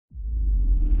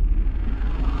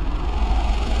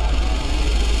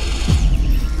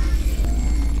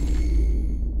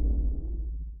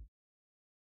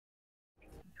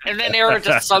And then error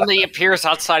just suddenly appears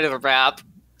outside of the map.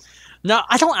 No,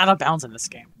 I don't out of bounds in this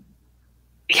game.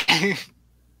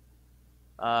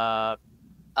 Uh-oh.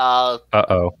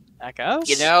 Echoes?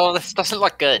 You know, this doesn't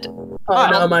look good. Oh,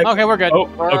 no, Mike. Okay, we're good. Oh,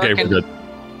 okay, we're good.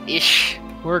 Ish.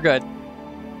 We're good.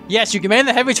 Yes, you can command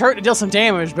the heavy turret to deal some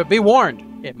damage, but be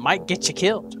warned, it might get you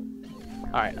killed.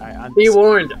 Alright, Be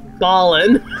warned,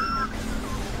 ballin'.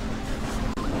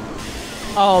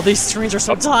 Oh, these screens are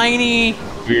so tiny.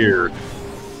 Weird.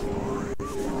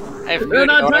 I have no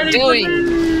idea what I'm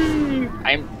doing.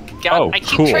 I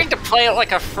keep cool. trying to play it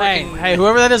like a freaking. Hey,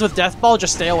 whoever that is with Death Ball,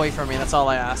 just stay away from me. That's all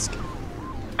I ask.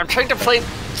 I'm trying to play.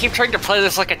 Keep trying to play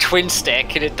this like a twin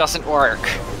stick, and it doesn't work.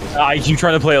 I keep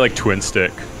trying to play it like twin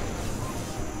stick.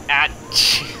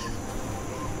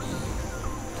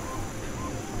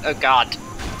 Oh god.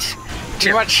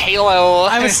 Too much Halo.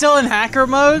 I was still in hacker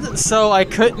mode, so I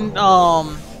couldn't,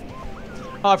 Oh,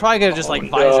 I probably could have just, like,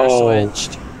 visor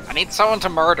switched. I need someone to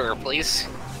murder, please.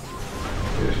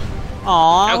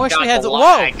 Aw, I wish we had to.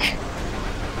 Lag.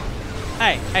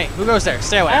 Whoa! Hey, who goes there?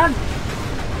 Stay away.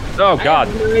 Oh god.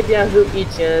 I have no idea who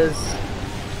each is.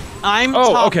 I'm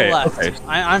top left. Okay.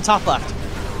 I'm top left.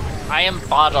 I am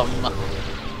bottom.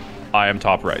 I am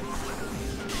top right.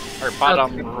 Or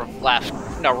bottom left.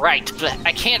 No, right.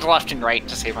 I can't left and right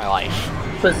to save my life.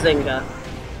 Bazinga.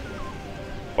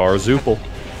 Barzoople.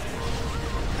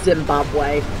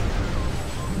 Zimbabwe.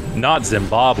 Not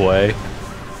Zimbabwe.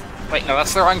 Wait, no,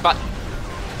 that's the wrong button.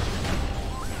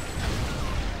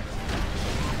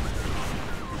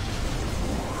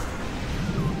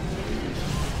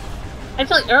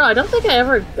 Actually, Earl, I don't think I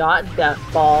ever got Death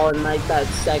Ball in like that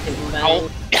second event. Oh.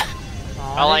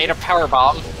 Well, I ate a power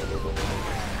bomb.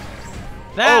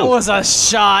 That was a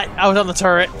shot. I was on the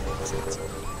turret.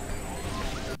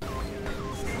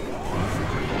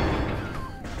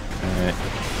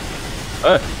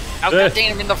 Oh god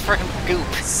damn, I'm in the freaking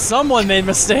goop. Someone made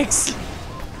mistakes.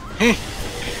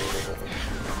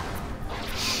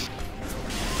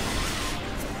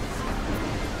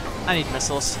 I need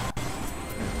missiles.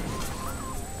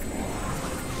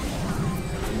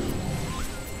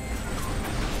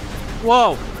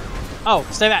 Whoa! Oh,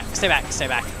 stay back, stay back, stay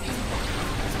back.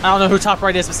 I don't know who top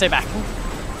right is, but stay back.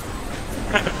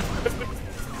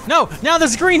 No! Now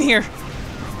there's green here!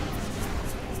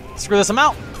 Screw this, I'm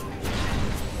out.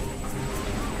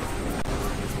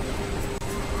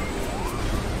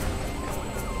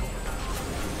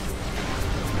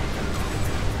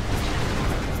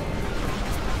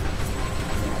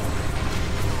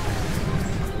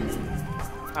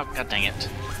 Oh god dang it.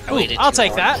 Ooh, I'll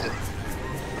take that.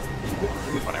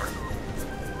 Whatever.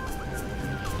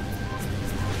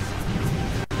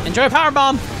 Enjoy power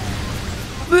bomb.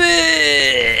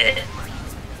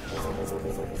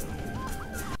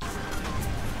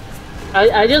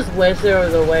 I just wish there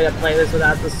was a way to play this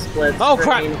without the split Oh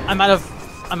crap! screen.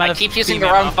 I keep using the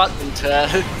wrong button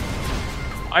to.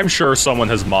 I'm sure someone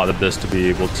has modded this to be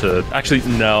able to. Actually,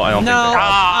 no, I don't think they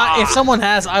have. If someone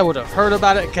has, I would have heard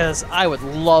about it because I would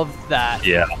love that.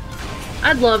 Yeah.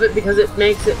 I'd love it because it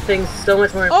makes things so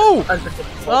much more unpredictable.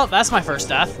 Well, that's my first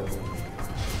death.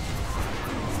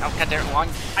 Oh god damn it, long.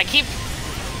 I keep.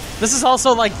 This is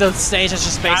also like the stage that's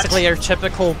just basically your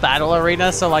typical battle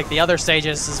arena. So like the other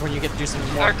stages is when you get to do some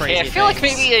more crazy I feel like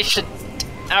maybe I should.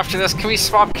 After this, can we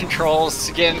swap controls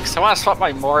again? Because I want to swap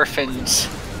my morph and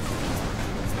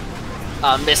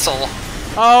missile.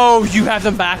 Oh, you have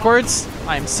them backwards?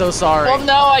 I'm so sorry. Well,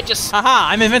 no, I just.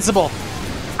 Haha, I'm invincible.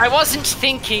 I wasn't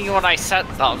thinking when I set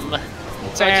them,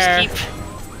 so I just keep.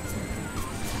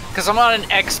 Because I'm on an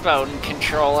X-Bone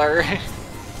controller.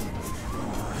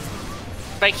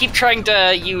 But I keep trying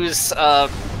to use,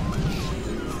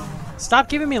 Stop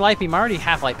giving me light beam. I already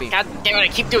have light beam. God damn it, I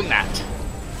keep doing that.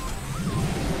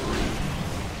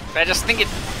 But I just think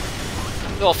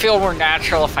it'll feel more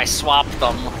natural if I swap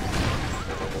them.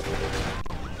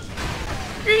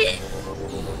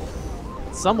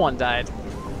 Someone died.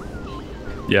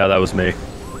 Yeah, that was me.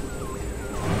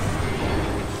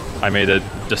 I made a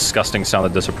disgusting sound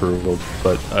of disapproval,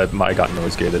 but I got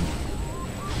noise gated.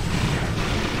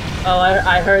 Oh,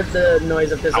 I heard the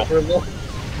noise of disapproval.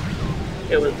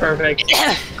 It was perfect.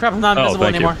 Crap, I'm not invisible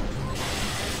anymore.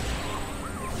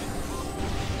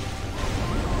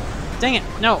 Dang it.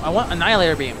 No, I want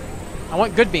Annihilator Beam. I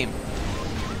want Good Beam.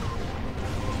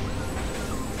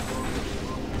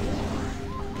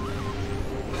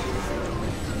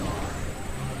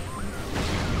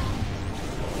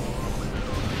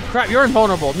 Crap, you're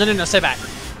invulnerable. No, stay back.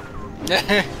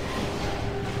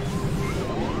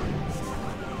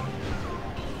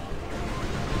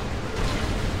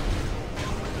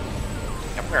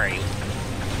 Where are you?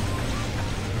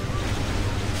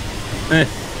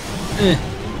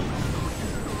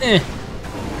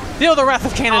 Feel the wrath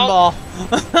of Cannonball.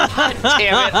 God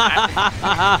damn it.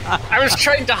 I was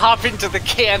trying to hop into the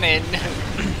cannon.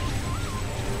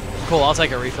 Cool, I'll take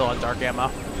a refill on dark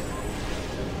ammo.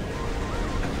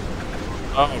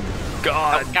 Oh,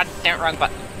 God. Oh, God damn it, wrong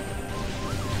button.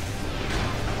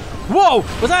 Whoa!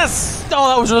 Was that oh,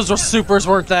 that was those supers,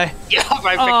 weren't they? Yeah,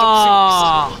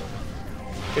 my victim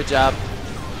supers. Good job.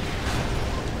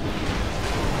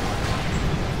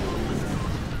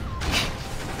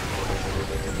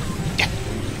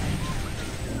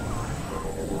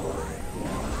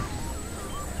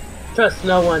 Trust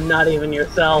no one, not even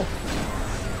yourself.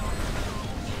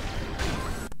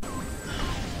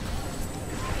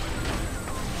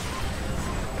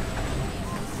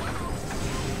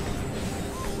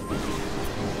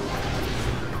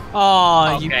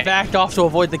 Oh, Okay. you backed off to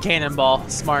avoid the cannonball.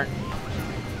 Smart.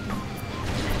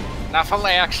 Now, if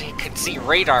only I actually could see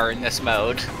radar in this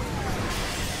mode.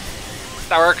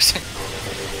 That works.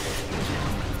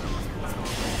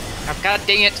 Oh, God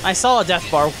dang it. I saw a death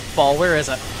ball. Where is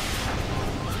it?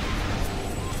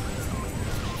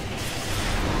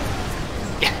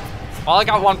 Well, I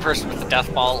got one person with the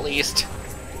death ball at least.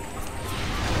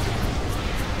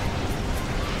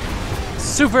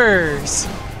 Supers!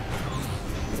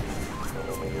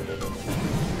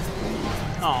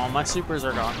 Oh, my supers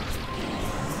are gone.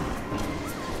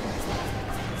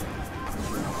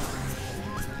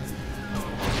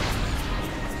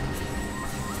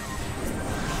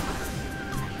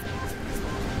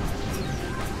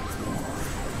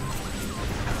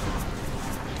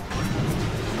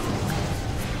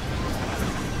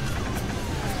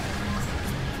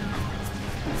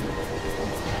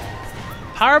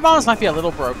 Power bombs might be a little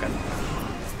broken.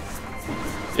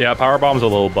 Yeah, power bomb's a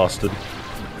little busted.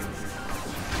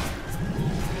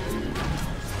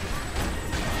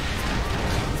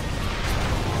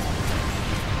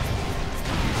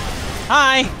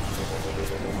 Hi!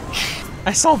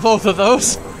 I saw both of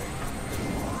those.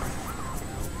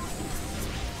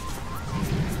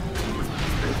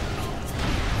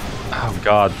 Oh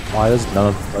God, why does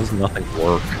nothing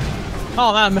work?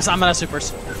 Oh man, I'm out of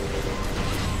supers.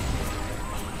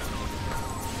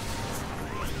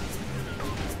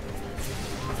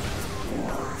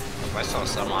 I saw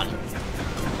someone.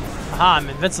 Aha, I'm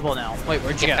invincible now. Wait,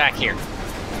 where'd you Get go? back here.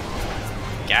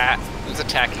 God, who's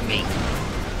attacking me?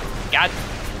 God.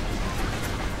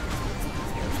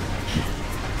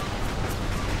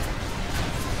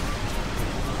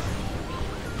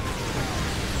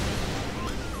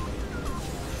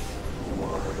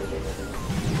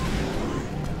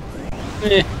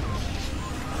 Can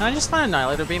I just find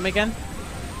Annihilator Beam again?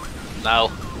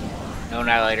 No. No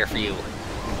Annihilator for you.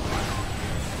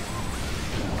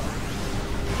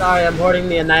 Sorry, I'm hoarding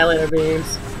the Annihilator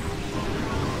beams.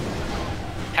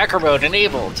 Hacker mode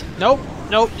enabled. Nope,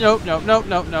 nope, nope, nope, nope,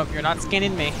 nope, nope. You're not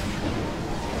scanning me.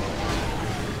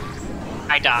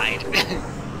 I died.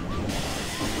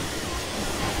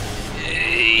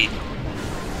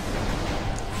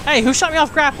 Hey, who shot me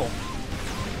off grapple?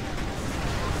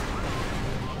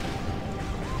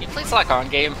 Can you please lock on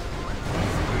game?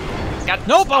 God,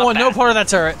 Nope, I stop want no that. part of that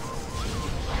turret.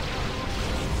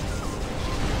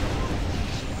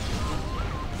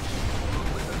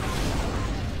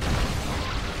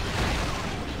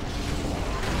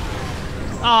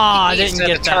 Ah, I He's didn't in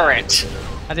get the that. turret.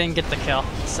 I didn't get the kill.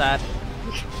 Sad.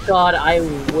 God, I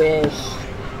wish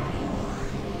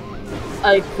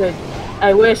I could.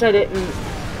 I wish I didn't.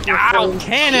 Ow!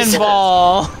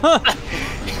 Cannonball! God,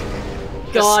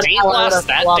 state I would've lasts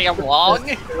that fluffed damn long?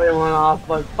 everyone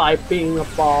off by being a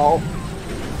ball.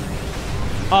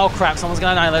 Oh crap, someone's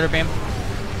got an Annihilator Beam.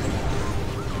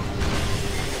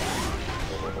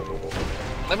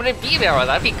 Limited beam arrow.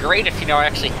 That'd be great if I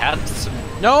actually had some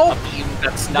No, a beam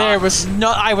that's not. there was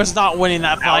no. I was not winning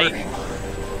that fight.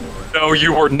 No,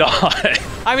 you were not.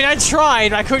 I mean, I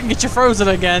tried. I couldn't get you frozen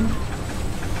again.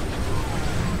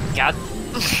 God.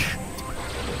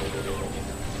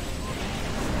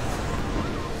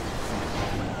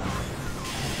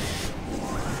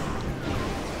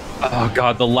 Oh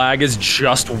God, the lag is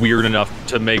just weird enough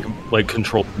to make like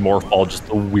control Morphball just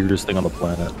the weirdest thing on the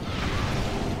planet.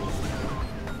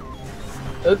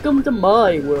 Welcome to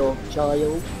my world,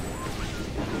 child.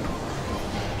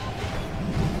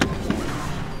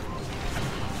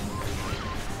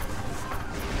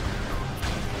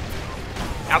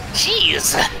 Oh,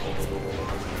 jeez!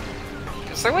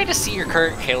 Is there a way to see your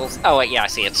current kills? Oh, wait, yeah, I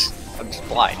see it. I'm just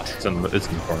blind. It's in the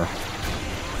corner.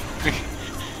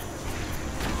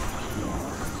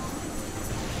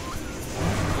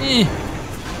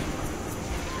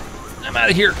 I'm out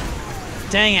of here.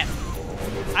 Dang it.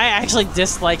 I actually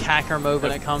dislike hacker mode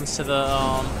when it comes to the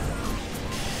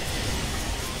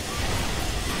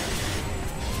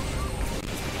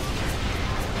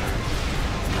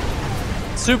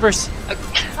Supers.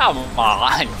 Come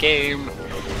on, game.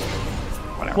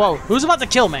 Whatever. Whoa, who's about to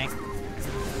kill me?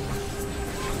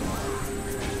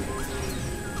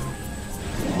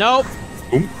 Nope.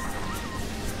 Boom.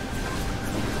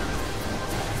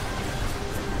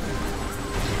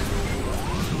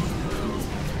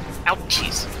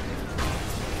 Ouchies.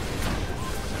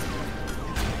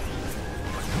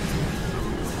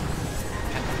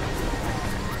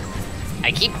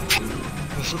 I keep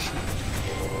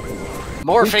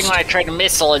morphing when I try to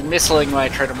missile and missling when I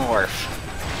try to morph.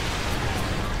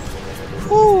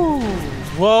 Woo.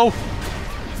 Whoa.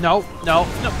 No, no,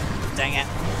 no. Dang it.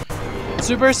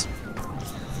 Supers?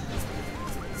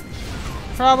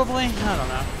 Probably. I don't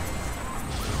know.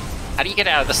 How do you get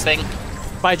out of this thing?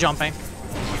 By jumping.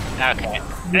 Okay.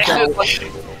 Because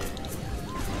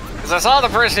I saw the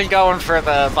person going for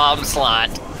the bomb slot.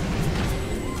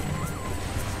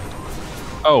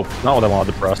 Oh, not what I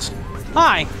wanted to press.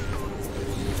 Hi.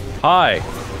 Hi.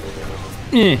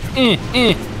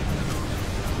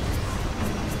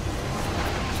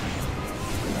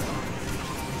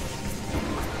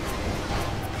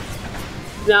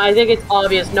 No, I think it's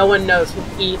obvious no one knows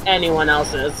who anyone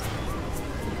else is.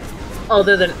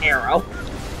 Other than Arrow.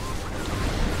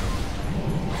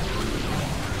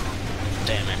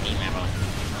 Damn it, E-memo.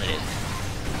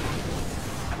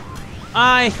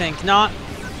 I think not.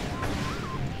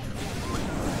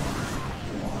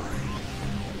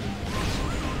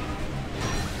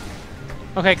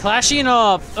 Okay, clashing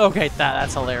up. Okay,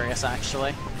 that's hilarious,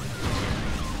 actually.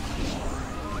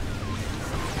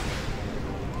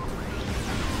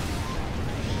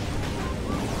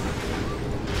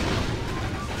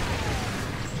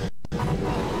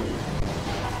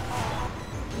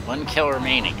 One kill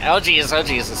remaining. Oh Jesus, oh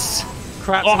Jesus.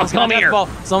 Crap, Oh, someone's gonna come here. death ball.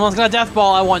 Someone's gonna death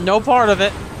ball. I want no part of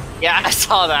it. Yeah, I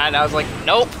saw that and I was like,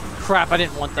 nope. Crap, I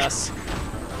didn't want this.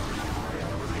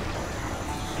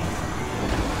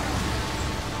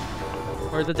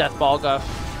 Where'd the death ball go?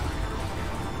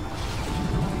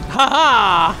 Ha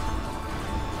ha!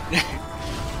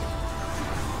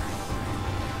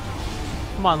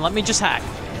 Come on, let me just hack.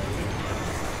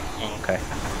 Okay.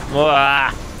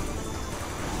 Ah.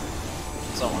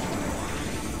 So.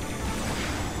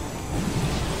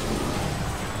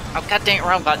 Oh god dang it,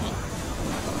 wrong button.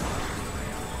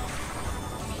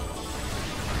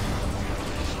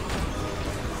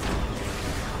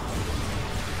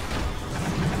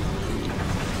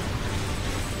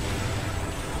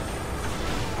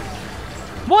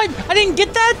 What? I didn't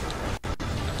get that?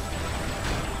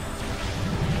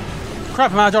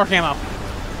 Crap, I'm out of dark ammo.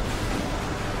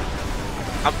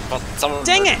 Oh, well, someone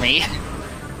Dang murdered it! me.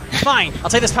 Fine, I'll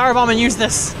take this power bomb and use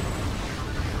this.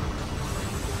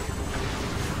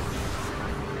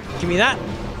 Give me that.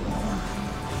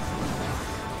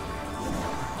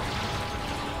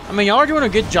 I mean, y'all are doing a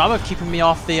good job of keeping me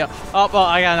off the... oh, well,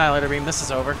 I got an Annihilator Beam. This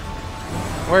is over.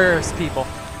 Where's people?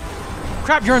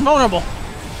 Crap, you're invulnerable.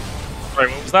 Right,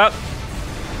 what was that?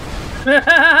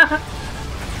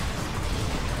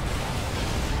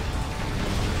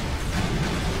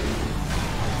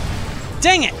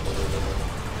 Dang it!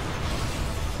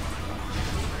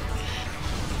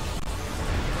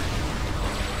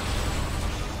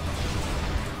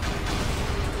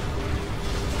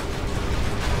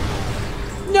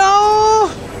 No!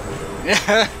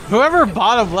 Whoever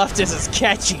bottom left is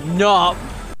catching up.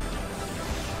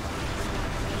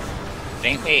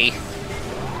 Ain't me.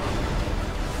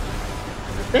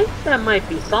 I think that might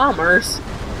be Somers.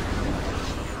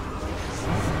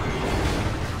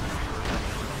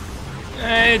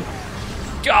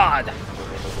 God.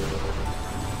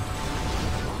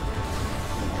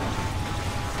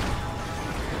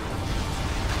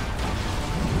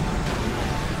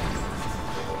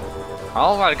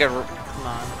 Oh, what a good. Come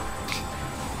on.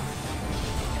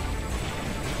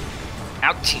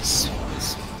 Ouchies.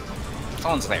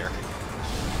 Someone's there.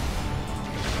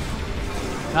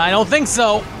 I don't think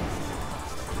so.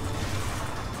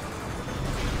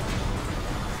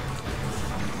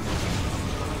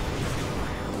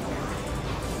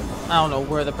 I don't know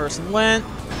where the person went.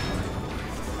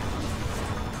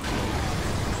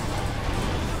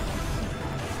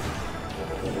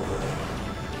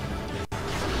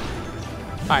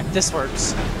 Alright, this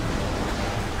works.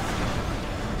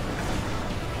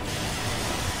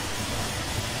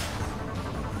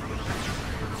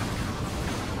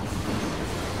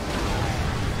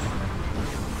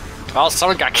 Well,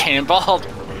 someone got cannonballed.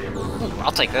 Ooh,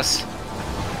 I'll take this.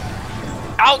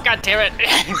 Oh, god damn it!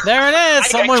 There it is!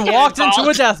 Someone walked into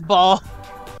a death ball.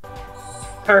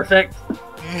 Perfect.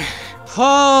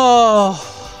 Oh.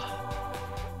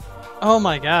 Oh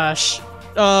my gosh.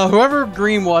 whoever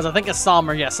green was, I think it's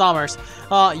Sommer. Yeah, Sommers.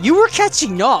 You were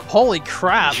catching up. Holy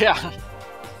crap. Yeah.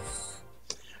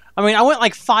 I mean, I went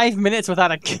like 5 minutes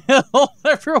without a kill.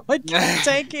 Everyone kept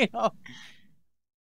taking off.